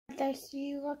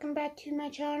Thirsty, welcome back to my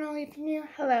channel. If you're new,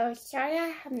 hello. Sorry I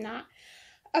have not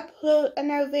uploaded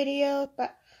another video,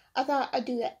 but I thought I'd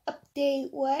do an update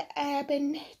what I've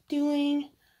been doing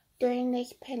during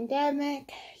this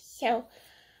pandemic. So,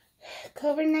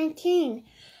 COVID-19.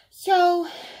 So,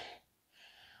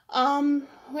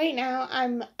 right now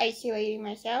I'm isolating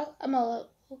myself.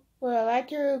 We're allowed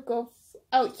to go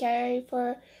outside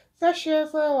for fresh air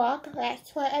for a walk.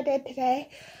 That's what I did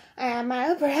today. I'm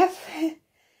out of breath.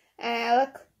 And I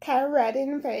look kind of red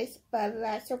in the face, but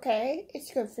that's okay.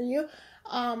 It's good for you.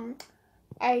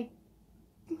 I've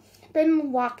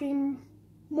been walking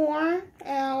more,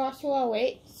 and I lost a lot of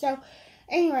weight. So,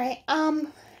 anyway,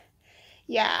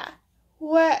 yeah.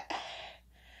 What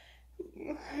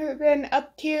I've been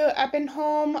up to, I've been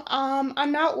home.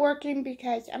 I'm not working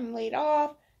because I'm laid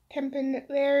off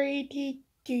temporarily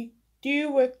to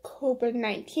do with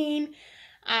COVID-19.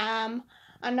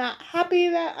 I'm not happy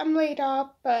that I'm laid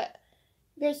off, but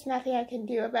there's nothing I can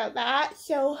do about that.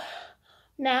 So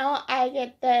now I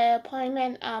get the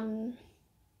employment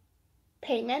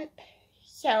payment.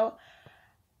 So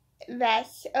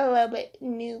that's a little bit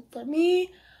new for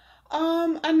me.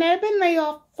 I've never been laid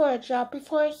off for a job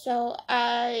before, so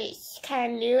it's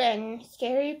kind of new and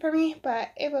scary for me, but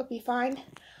it will be fine.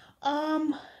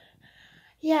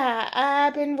 Yeah,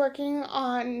 I've been working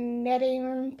on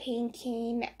knitting,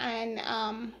 painting,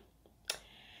 and,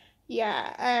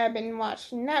 yeah, I've been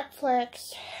watching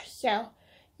Netflix. So,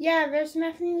 yeah, there's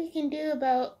nothing we can do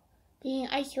about being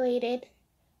isolated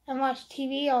and watch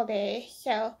TV all day.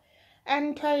 So,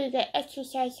 and try to get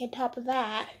exercise on top of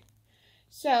that.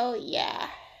 So, yeah.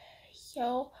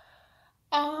 So,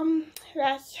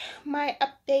 that's my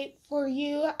update for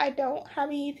you. I don't have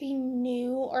anything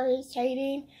new or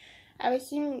exciting. I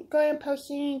was going to post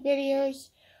any videos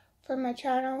for my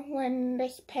channel when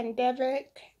this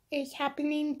pandemic is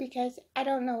happening because I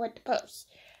don't know what to post.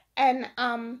 And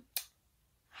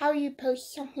how you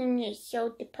post something is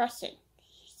so depressing.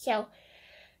 So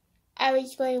I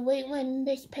was going to wait when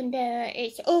this pandemic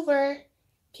is over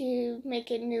to make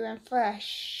it new and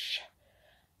fresh.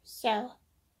 So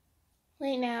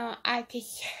right now I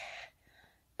just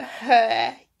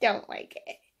don't like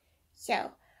it.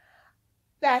 So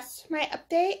that's my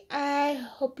update. I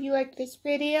hope you like this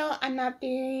video. I'm not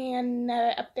doing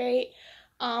another update.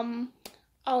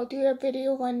 I'll do a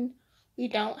video when we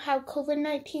don't have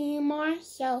COVID-19 anymore.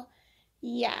 So,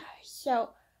 yeah. So,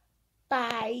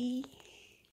 bye.